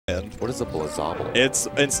end. What is a blizzobble? It's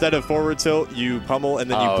instead of forward tilt, you pummel and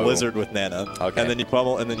then you blizzard with Nana. Okay. And then you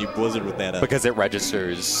pummel and then you blizzard with Nana. Because it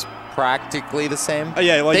registers practically the same.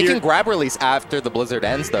 Yeah, like they can grab release after the blizzard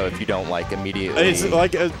ends though if you don't like immediately. It's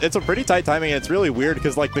like it's a pretty tight timing. And it's really weird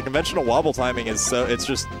because like the conventional wobble timing is it's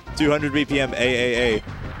just 200 BPM A.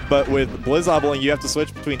 But with blizzobling, you have to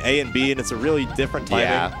switch between A and B, and it's a really different timing.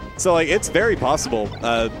 Yeah. So like it's very possible,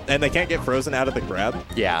 and they can't get frozen out of the grab.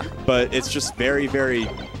 Yeah. But it's just very, very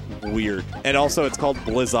weird. And also, it's called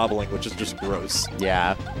blizzobling, which is just gross.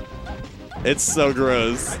 Yeah. It's so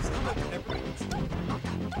gross.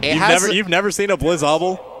 You've never seen a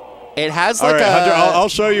blizzobble? It has like All right, Hunter, I'll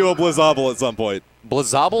show you a blizzobble at some point.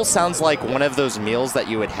 Blizzobble sounds like one of those meals that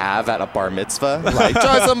you would have at a bar mitzvah. Like,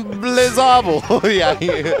 try some blizzobble. Yeah,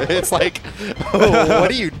 it's like, oh, what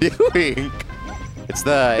are you doing? It's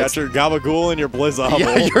got your gabagool and your blizzobble.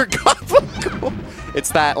 Yeah, your gabagool.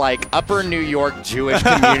 It's that like upper New York Jewish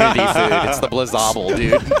community food. It's the blizzobble,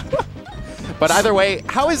 dude. But either way,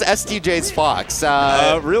 how is SDJ's Fox?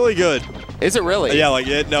 Really good. Is it really? Yeah, like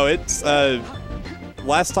it's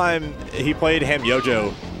last time he played Ham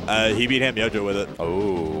Yojo. He beat Ham Yojo with it.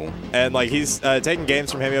 Oh. And like he's taken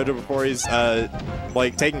games from Ham Yojo before. He's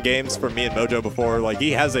like taken games from me and Mojo before. Like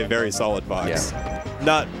he has a very solid Fox. Yeah.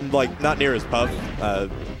 Not near his Puff.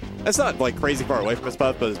 It's not like crazy far away from his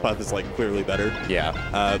Puff, but his Puff is like clearly better.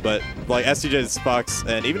 Yeah. But like SDJ's Fox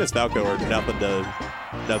and even his Falco are nothing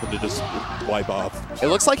to just wipe off. It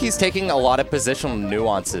looks like he's taking a lot of positional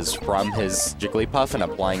nuances from his Jigglypuff and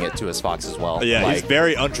applying it to his Fox as well. Yeah, like, he's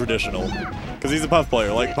very untraditional because he's a Puff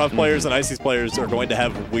player. Like Puff players and Icy's players are going to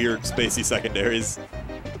have weird spacey secondaries.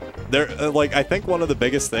 They're like I think one of the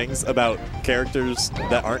biggest things about characters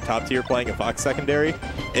that aren't top tier playing a Fox secondary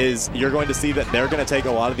is you're going to see that they're going to take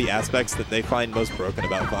a lot of the aspects that they find most broken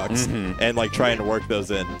about Fox and like try and work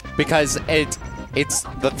those in. Because it's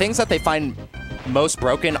the things that they find most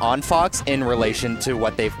broken on Fox in relation to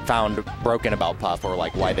what they found broken about Puff or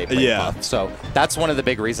like why they play Puff. So that's one of the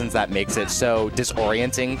big reasons that makes it so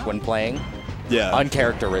disorienting when playing. Yeah.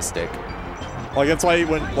 Uncharacteristic. Like that's why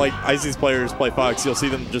when like Icy's players play Fox, you'll see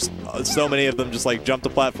them just so many of them just like jump to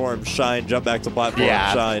platform, shine, jump back to platform,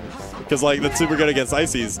 shine. Because like that's super good against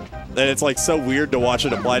Icy's. And it's like so weird to watch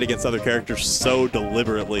it applied against other characters so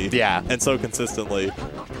deliberately. Yeah. And so consistently.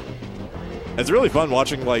 It's really fun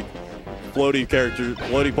watching like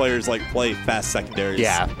floaty players like play fast secondaries.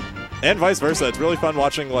 Yeah. And vice versa. It's really fun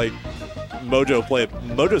watching like Mojo play.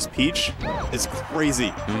 Mojo's Peach is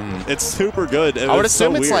crazy. It's super good. I would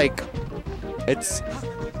assume so it's weird. like it's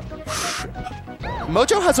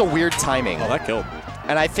Mojo has a weird timing. Oh, that killed.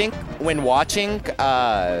 And I think when watching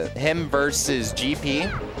him versus GP,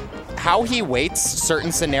 how he waits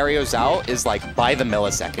certain scenarios out is like by the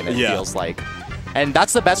millisecond, it feels like. And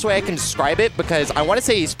that's the best way I can describe it because I want to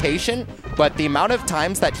say he's patient, but the amount of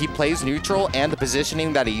times that he plays neutral and the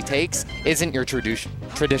positioning that he takes isn't your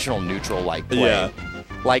traditional neutral like play. Yeah.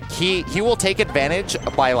 Like he will take advantage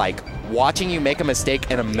by like watching you make a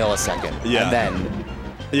mistake in a millisecond. Yeah. And then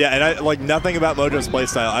and I like nothing about Mojo's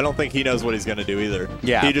playstyle. I don't think he knows what he's gonna do either.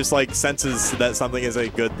 Yeah. He just like senses that something is a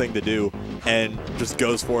good thing to do and just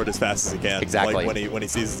goes for it as fast as he can. Exactly. Like when he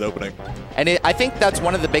sees his opening. And I think that's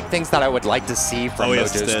one of the big things that I would like to see from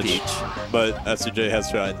Mojo's Peach. But SDJ has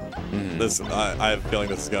tried. This I have a feeling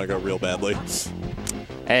this is gonna go real badly.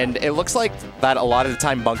 And it looks like that a lot of the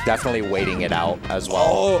time Bunk definitely waiting it out as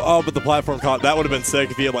well. Oh, but the platform caught. That would have been sick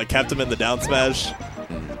if he had like kept him in the down smash.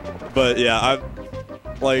 But yeah,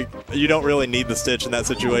 like you don't really need the stitch in that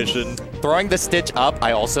situation. Throwing the stitch up,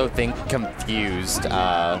 I also think confused.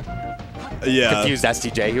 Confused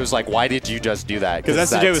SDJ. He was like, "Why did you just do that?"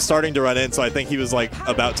 Because SDJ was starting to run in, so I think he was like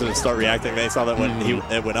about to start reacting. Then he saw that when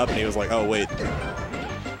it went up, and he was like, "Oh wait."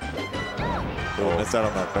 Oh, missed out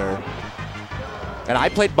on that fair. And I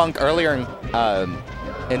played Bunk earlier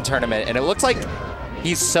in tournament, and it looks like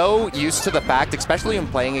he's so used to the fact, especially when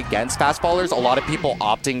playing against fastballers, a lot of people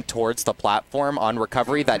opting towards the platform on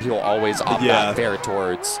recovery that he'll always opt that fair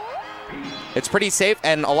towards. It's pretty safe,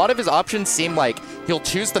 and a lot of his options seem like he'll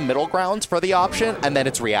choose the middle grounds for the option, and then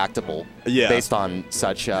it's reactable based on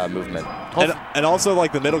such movement. And also,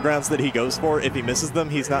 like, the middle grounds that he goes for, if he misses them,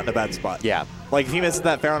 he's not in a bad spot. Yeah. Like, if he misses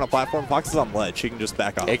that fair on a platform, Fox is on ledge. He can just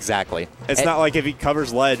back off. Exactly. It's not like if he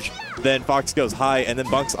covers ledge, then Fox goes high, and then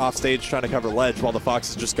Bunk's off stage trying to cover ledge while the Fox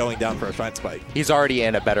is just going down for a shine spike. He's already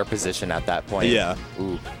in a better position at that point. Yeah.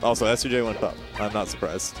 Ooh. Also, SDJ went up. I'm not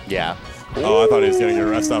surprised. Yeah. Oh, I thought he was going to get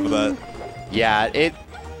a rest off of that. Yeah, it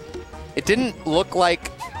didn't look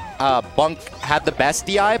like Bunk had the best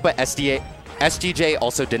DI, but SDJ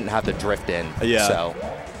also didn't have the drift in. Yeah. So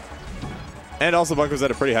And also Bunk was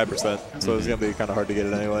at a pretty high percent, so it's going to be kind of hard to get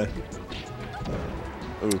it anyway.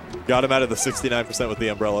 Ooh, got him out of the 69% with the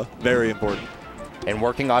umbrella. Very important. And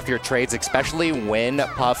working off your trades, especially when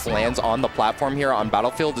Puff lands on the platform here on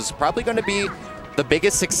Battlefield, is probably going to be the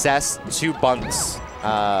biggest success to Bunk's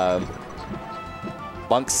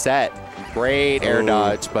set. Great air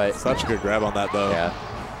dodge, but such a good grab on that though. Yeah.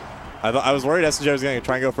 I was worried SDJ was going to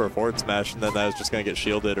try and go for a forward smash, and then that was just going to get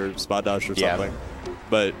shielded or spot dodged or something.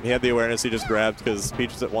 But he had the awareness, he just grabbed because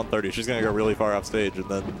Peach is at 130. She's going to go really far off stage, and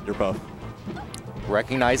then you're Puff.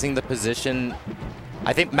 Recognizing the position,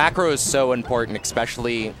 I think macro is so important,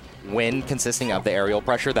 especially when consisting of the aerial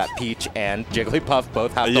pressure that Peach and Jigglypuff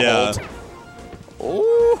both have to hold.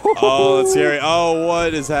 Ooh. Oh, that's scary. Oh,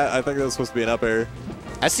 what is that? I think that was supposed to be an up air.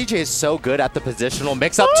 SDJ is so good at the positional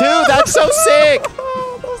mix-up, too. That's so sick.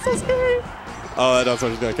 That was so scary. Oh, that's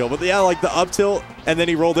what he's going to kill. But yeah, like the up tilt, and then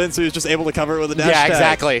he rolled in, so he was just able to cover it with a dash tag.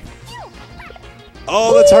 Exactly.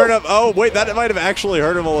 Oh, the turnip. Oh, wait, that might have actually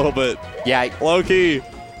hurt him a little bit. Yeah. Low key.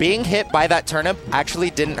 Being hit by that turnip actually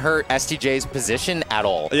didn't hurt SDJ's position at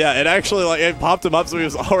all. Yeah, it actually, like, it popped him up so he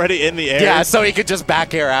was already in the air. Yeah, so he could just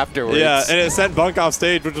back air afterwards. Yeah, and it sent Bunk off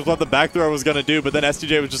stage, which is what the back throw was going to do, but then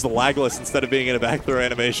SDJ was just a lagless instead of being in a back throw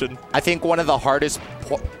animation. I think one of the hardest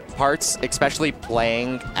parts, especially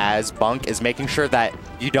playing as Bunk, is making sure that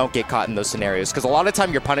you don't get caught in those scenarios. Because a lot of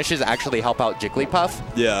time your punishes actually help out Jigglypuff.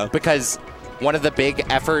 Yeah. Because one of the big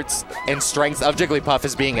efforts and strengths of Jigglypuff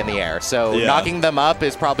is being in the air. So knocking them up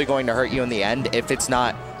is probably going to hurt you in the end if it's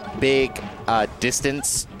not big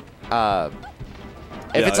distance. If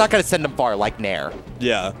it's not going to send them far, like Nair.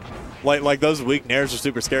 Yeah. Like those weak Nairs are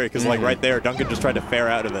super scary because like right there, Duncan just tried to fair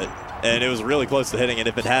out of it. And it was really close to hitting, and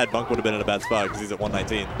if it had, Bunk would have been in a bad spot because he's at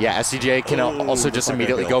 119. Yeah, SDJ can also just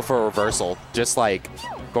immediately go for a reversal. Just like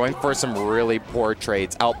going for some really poor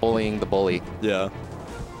trades, out-bullying the bully. Yeah.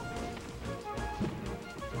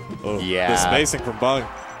 Oh, yeah. The spacing from Bunk.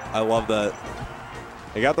 I love that.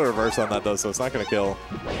 He got the reverse on that, though, so it's not going to kill.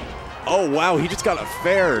 Oh, wow. He just got a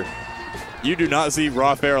fair. You do not see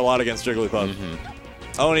raw fair a lot against Jigglypuff.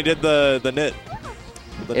 Oh, and he did the knit.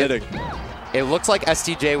 The knitting. It looks like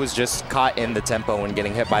SDJ was just caught in the tempo when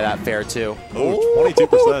getting hit by that fair, too. Oh,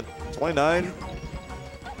 22%. 29.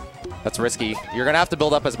 That's risky. You're going to have to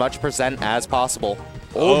build up as much percent as possible.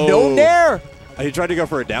 Oh, no Nair! He tried to go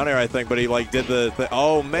for a down air, I think, but he like did the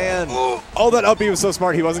oh man. Oh, that up B was so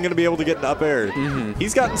smart. He wasn't going to be able to get an up air.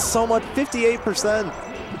 He's gotten so much, 58%.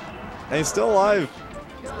 And he's still alive.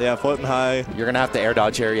 Yeah, floating high. You're going to have to air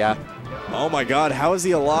dodge here, yeah. Oh my god, how is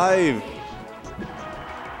he alive?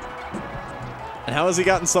 And how has he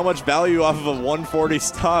gotten so much value off of a 140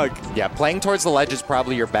 stock? Yeah, playing towards the ledge is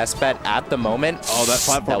probably your best bet at the moment. Oh, that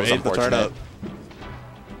platform ate the turnip.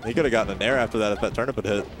 He could have gotten an air after that if that turnip had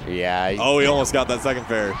hit. Yeah. Oh, he almost got that second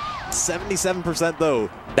fair. 77% though.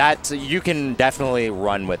 That you can definitely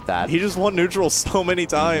run with that. He just won neutral so many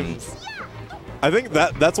times. I think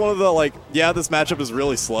that's one of the, like, yeah, this matchup is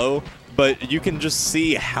really slow, but you can just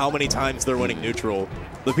see how many times they're winning neutral.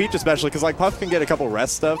 The Peach especially, because like Puff can get a couple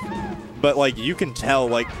rest stuff, but like you can tell,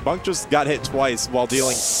 like Bunk just got hit twice while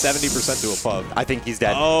dealing 70% to a Puff. I think he's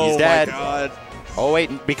dead. Oh, he's dead. My god. Oh,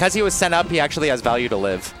 wait, because he was sent up, he actually has value to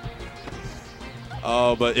live.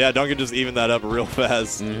 Oh, but yeah, Duncan just evened that up real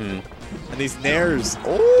fast. And these Nairs.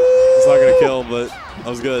 Oh! It's not going to kill, but that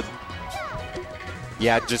was good.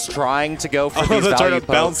 Yeah, just trying to go for these the value turnip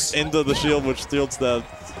pokes. bounced into the shield, which shield stabbed.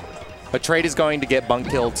 But trade is going to get Bunk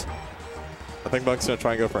killed. I think Bunk's going to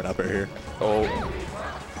try and go for an up air here. Oh.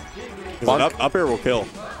 Bunk, up air will kill.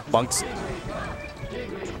 Bunk's.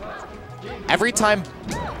 Every time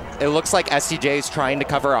it looks like SDJ is trying to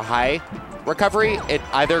cover a high recovery, it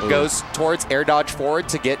either goes towards air dodge forward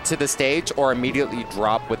to get to the stage or immediately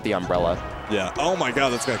drop with the umbrella. Yeah. Oh my god,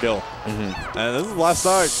 that's going to kill. And this is the last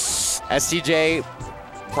stock. SDJ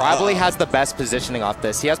probably has the best positioning off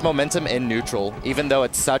this. He has momentum in neutral, even though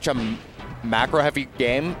it's such a macro-heavy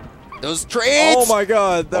game. Those trades! Oh my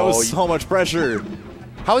god, that was so much pressure.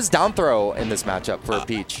 How is down throw in this matchup for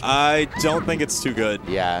Peach? I don't think it's too good.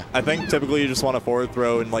 Yeah. I think typically you just want to forward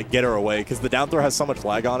throw and like get her away because the down throw has so much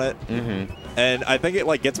lag on it. And I think it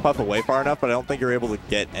like gets Puff away far enough, but I don't think you're able to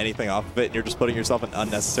get anything off of it, and you're just putting yourself in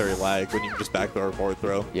unnecessary lag when you can just back throw or forward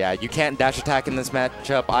throw. Yeah, you can't dash attack in this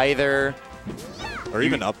matchup either. Or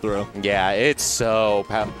even up throw. Yeah, it's so...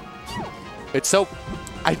 I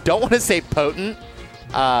don't want to say potent.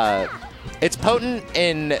 It's potent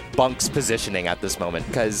in Bunk's positioning at this moment,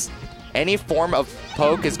 because any form of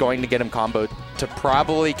poke is going to get him comboed to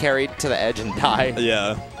probably carry to the edge and die.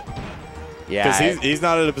 Yeah. Yeah. Because he's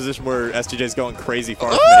not in a position where SDJ's going crazy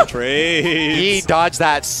far from any trades. He dodged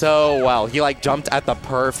that so well. He, like, jumped at the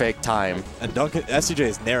perfect time. And SDJ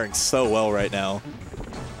is naring so well right now.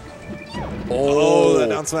 Oh, that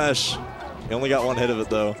down smash. He only got one hit of it,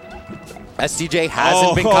 though. SDJ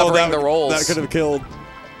hasn't been covering the rolls. That could have killed.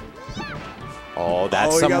 Oh,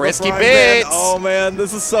 that's some risky bits. Man. Oh, man,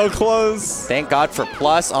 this is so close. Thank God for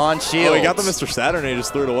plus on shield. Oh, he got the Mr. Saturn and he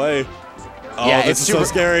just threw it away. Oh, yeah, this is so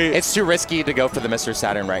scary. It's too risky to go for the Mr.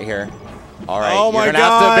 Saturn right here. All right, oh my you're God.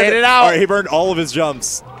 gonna have to bait it out. All right, he burned all of his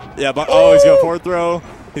jumps. Yeah, but he's going forward throw.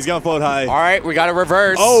 He's going to float high. All right, we got to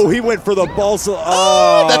reverse. Oh, he went for the balsa.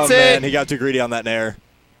 Oh, that's man, it. He got too greedy on that nair.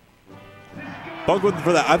 Bunk went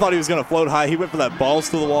for that. I thought he was going to float high. He went for that balls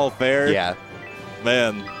to the wall fair. Yeah.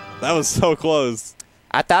 Man, that was so close.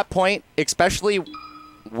 At that point, especially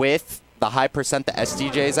with the high percent that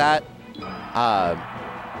SDJ's at,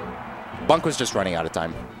 Bunk was just running out of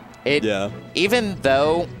time. Even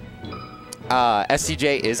though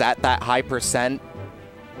SDJ is at that high percent,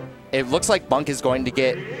 it looks like Bunk is going to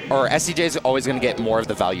get, or SDJ is always going to get more of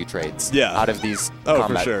the value trades out of these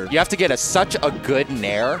combat. For sure. You have to get such a good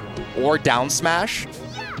nair or down smash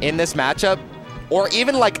in this matchup, or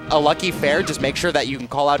even like a lucky fair. Just make sure that you can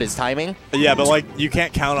call out his timing. Yeah, but like you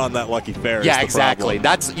can't count on that lucky fair. Yeah, exactly.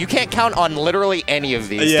 You can't count on literally any of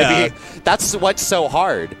these. Yeah. That's what's so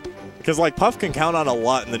hard. Because like Puff can count on a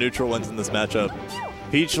lot in the neutral wins in this matchup.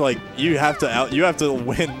 Peach, like you have to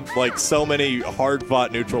win like so many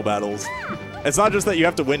hard-fought neutral battles. It's not just that you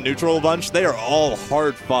have to win neutral a bunch; they are all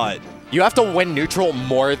hard-fought. You have to win neutral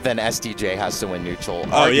more than SDJ has to win neutral.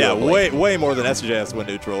 Oh arguably. yeah, way more than SDJ has to win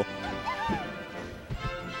neutral.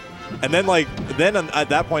 And then at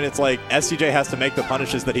that point, it's like SDJ has to make the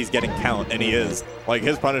punishes that he's getting count, and he is. Like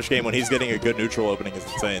his punish game when he's getting a good neutral opening is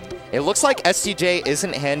insane. It looks like SDJ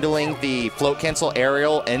isn't handling the float cancel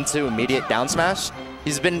aerial into immediate down smash.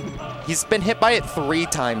 He's been hit by it 3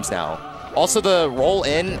 times now. Also, the roll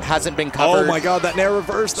in hasn't been covered. Oh my God, that nair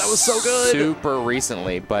reverse, that was so good. Super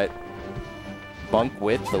recently, but Bunk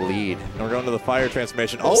with the lead. And we're going to the fire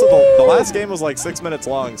transformation. Also, the last game was like 6 minutes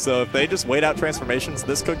long, so if they just wait out transformations,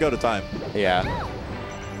 this could go to time. Yeah.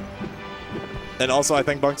 And also, I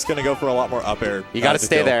think Bunk's going to go for a lot more up air. You got to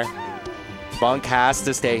stay there. Bunk has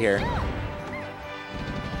to stay here.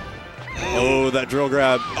 Oh, that drill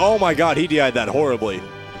grab. Oh my God, he DI'd that horribly.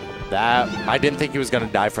 I didn't think he was going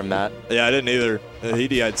to die from that. Yeah, I didn't either. He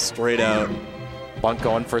DI'd straight out. Bunk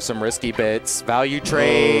going for some risky bits. Value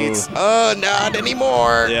trades. Not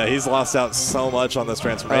anymore. Yeah, he's lost out so much on this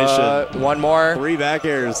transformation. One more. 3 back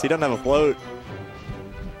airs. He doesn't have a float.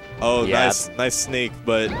 Oh, yeah. nice sneak,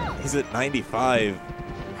 but he's at 95.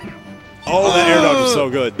 Oh, that air dodge was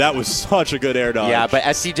so good. That was such a good air dodge. Yeah, but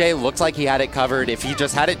SDJ looks like he had it covered. If he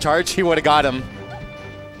just had it charged, he would have got him.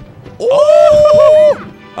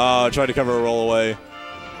 Oh, tried to cover a roll away.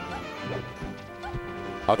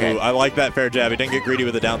 Okay. Ooh, I like that fair jab. He didn't get greedy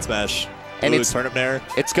with the down smash. And it's turnip nair.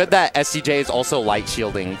 It's good that SDJ is also light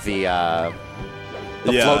shielding the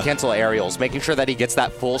float cancel aerials, making sure that he gets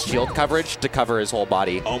that full shield coverage to cover his whole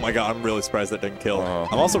body. Oh my God, I'm really surprised that didn't kill.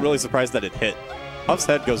 I'm also really surprised that it hit. Puff's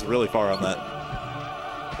head goes really far on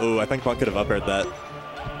that. Ooh, I think Bunk could have up-aired that.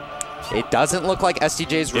 It doesn't look like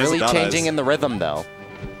SDJ is really changing in the rhythm, though.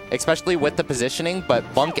 Especially with the positioning, but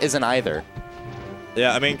Bunk isn't either.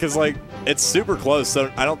 Yeah, I mean, because, like, it's super close,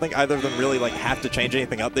 so I don't think either of them really, like, have to change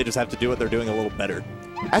anything up. They just have to do what they're doing a little better.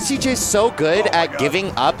 SDJ's so good at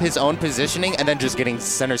giving up his own positioning and then just getting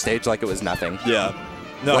center stage like it was nothing. Yeah.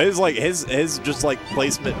 No, his just, like,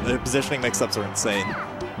 placement, positioning mix-ups are insane.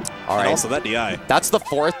 All right. And also that DI. That's the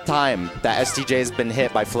 4th time that SDJ has been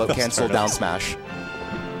hit by float cancel down smash.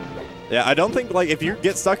 Yeah, I don't think, like, if you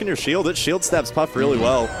get stuck in your shield, it shield stabs Puff really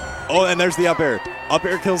well. Oh, and there's the up air. Up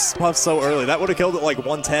air kills Puff so early. That would have killed it like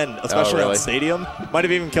 110, especially on Stadium. Might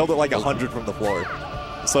have even killed it like 100 from the floor.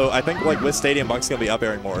 So I think, like, with Stadium, Bunk's going to be up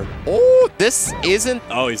airing more. Oh, this isn't...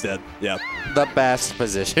 Oh, he's dead. Yeah. The best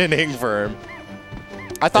positioning for him.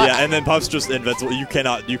 I thought... Yeah, and then Puff's just invincible. You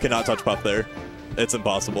cannot touch Puff there. It's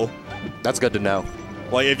impossible. That's good to know.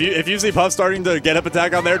 Like, if you see Puff starting to get up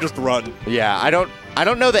attack on there, just run. Yeah, I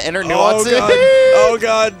don't know the inner nuances. Oh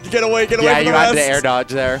God, get away from the rest. Yeah, you had the air dodge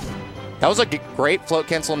there. That was a great float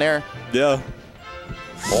cancel nair. Yeah.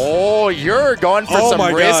 Oh, you're going for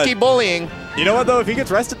some risky bullying. You know what, though? If he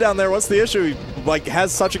gets rested down there, what's the issue? He, like,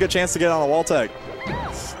 has such a good chance to get on a wall tech.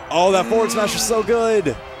 Oh, that forward smash is so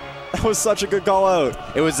good. That was such a good call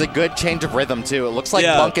out. It was a good change of rhythm, too. It looks like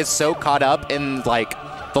Bunk is so caught up in, like,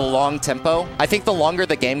 the long tempo. I think the longer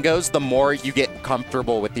the game goes, the more you get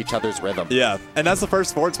comfortable with each other's rhythm. Yeah, and that's the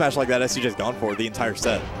first forward smash like that SDJ's gone for the entire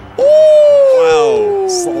set. Ooh! Wow,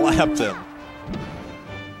 slapped him.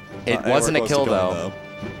 It wasn't a kill, though.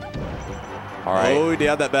 All right. Oh, he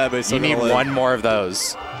had that bad base. You need one more of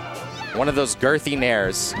those. One of those girthy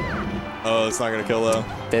nairs. Oh, it's not going to kill, though.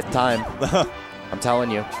 5th time. I'm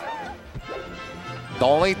telling you. The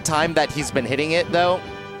only time that he's been hitting it, though.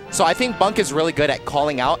 So I think Bunk is really good at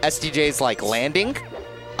calling out SDJ's like landing,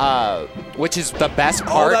 which is the best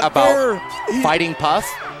part about fighting Puff.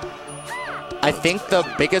 I think the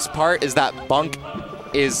biggest part is that Bunk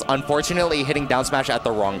is unfortunately hitting down smash at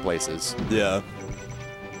the wrong places. Yeah.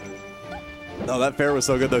 No, that fair was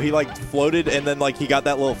so good, though. He, like, floated, and then, like, he got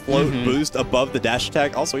that little float boost above the dash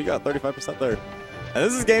attack. Also, he got 35% there. And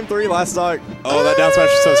this is game 3, last stock. Oh, that down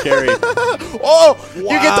smash is so scary. Oh, wow. You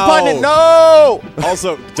get the button. No!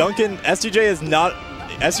 Also, Duncan, SDJ is not...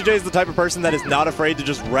 SDJ is the type of person that is not afraid to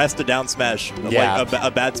just rest a down smash. Yeah. Like,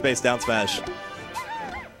 a bad space down smash.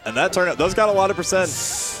 And that turned out... Those got a lot of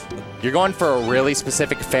percent. You're going for a really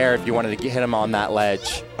specific fair if you wanted to hit him on that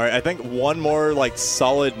ledge. All right, I think one more, like,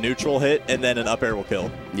 solid neutral hit, and then an up air will kill.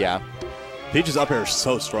 Yeah. Peach's up air is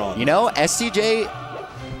so strong. You know, SDJ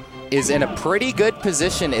is in a pretty good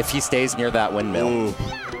position if he stays near that windmill. Ooh.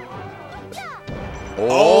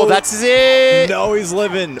 Oh, that's it! No, he's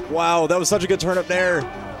living. Wow, that was such a good turn up there.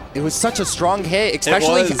 It was such a strong hit,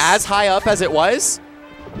 especially as high up as it was.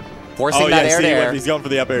 Forcing that air to air. He's going for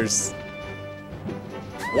the up airs.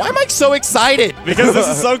 Why am I so excited? Because this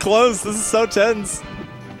is so close. This is so tense.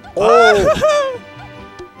 Oh.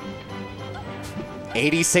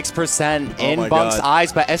 86% in Bunk's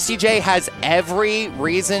eyes, but SDJ has every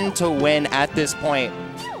reason to win at this point.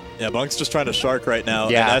 Yeah, Bunk's just trying to shark right now.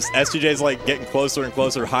 Yeah. And SDJ's like getting closer and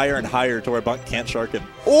closer, higher and higher to where Bunk can't shark him.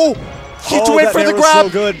 Oh, he went for the grab. So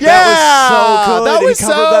good. Yeah, that was so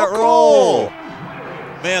good. That was so cool.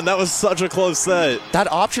 Man, that was such a close set.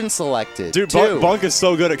 That option selected. Dude, Bunk is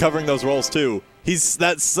so good at covering those rolls too. He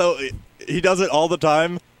does it all the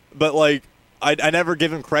time, but like I never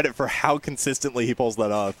give him credit for how consistently he pulls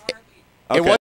that off. Okay.